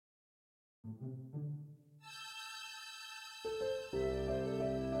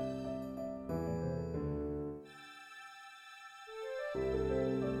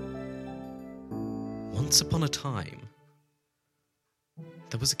Once upon a time,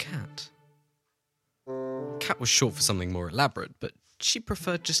 there was a cat. Cat was short for something more elaborate, but she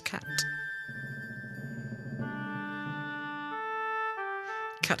preferred just cat.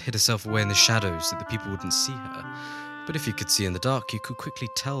 Cat hid herself away in the shadows so that people wouldn't see her, but if you could see in the dark, you could quickly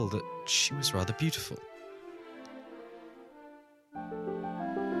tell that she was rather beautiful.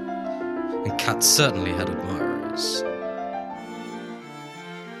 And Cat certainly had admirers.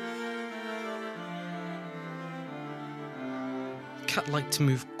 Cat liked to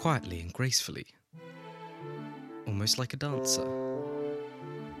move quietly and gracefully, almost like a dancer.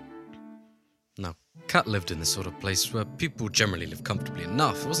 Now, Cat lived in the sort of place where people generally live comfortably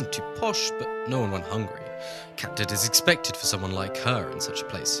enough. It wasn't too posh, but no one went hungry. Cat did as expected for someone like her in such a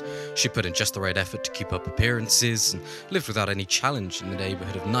place. She put in just the right effort to keep up appearances and lived without any challenge in the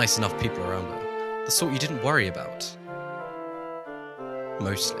neighbourhood of nice enough people around her. The sort you didn't worry about.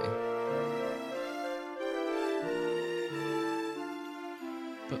 Mostly.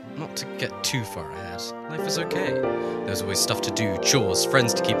 But not to get too far ahead. Life was okay. There was always stuff to do, chores,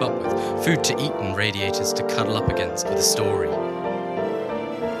 friends to keep up with, food to eat and radiators to cuddle up against with a story.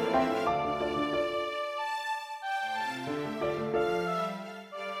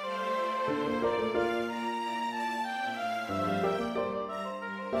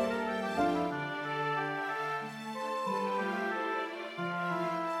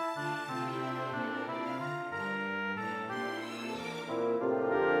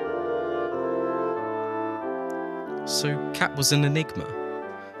 So Cat was an enigma.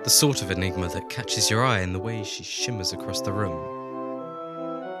 The sort of enigma that catches your eye in the way she shimmers across the room.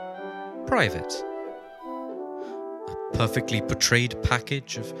 Private. A perfectly portrayed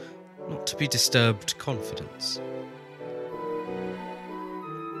package of not-to-be-disturbed confidence.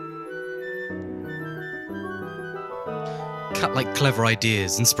 Cat liked clever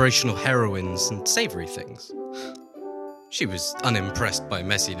ideas, inspirational heroines, and savoury things. She was unimpressed by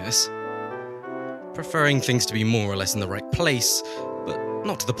messiness, preferring things to be more or less in the right place, but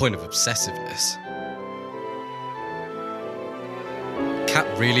not to the point of obsessiveness. Cat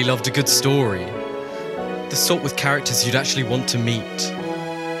really loved a good story, the sort with characters you'd actually want to meet.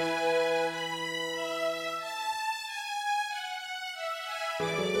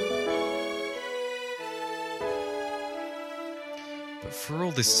 But for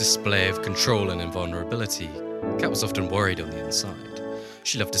all this display of control and invulnerability, Cat was often worried on the inside.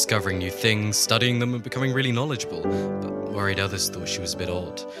 She loved discovering new things, studying them, and becoming really knowledgeable, but worried others thought she was a bit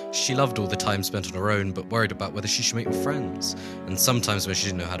odd. She loved all the time spent on her own, but worried about whether she should make friends. And sometimes when she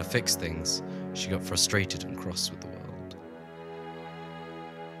didn't know how to fix things, she got frustrated and cross with the world.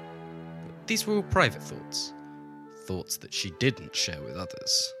 But these were all private thoughts. Thoughts that she didn't share with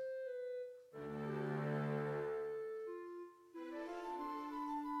others.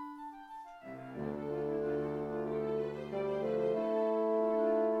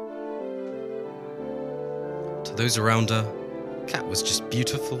 To those around her, Cat was just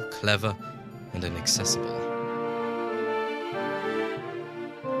beautiful, clever, and inaccessible.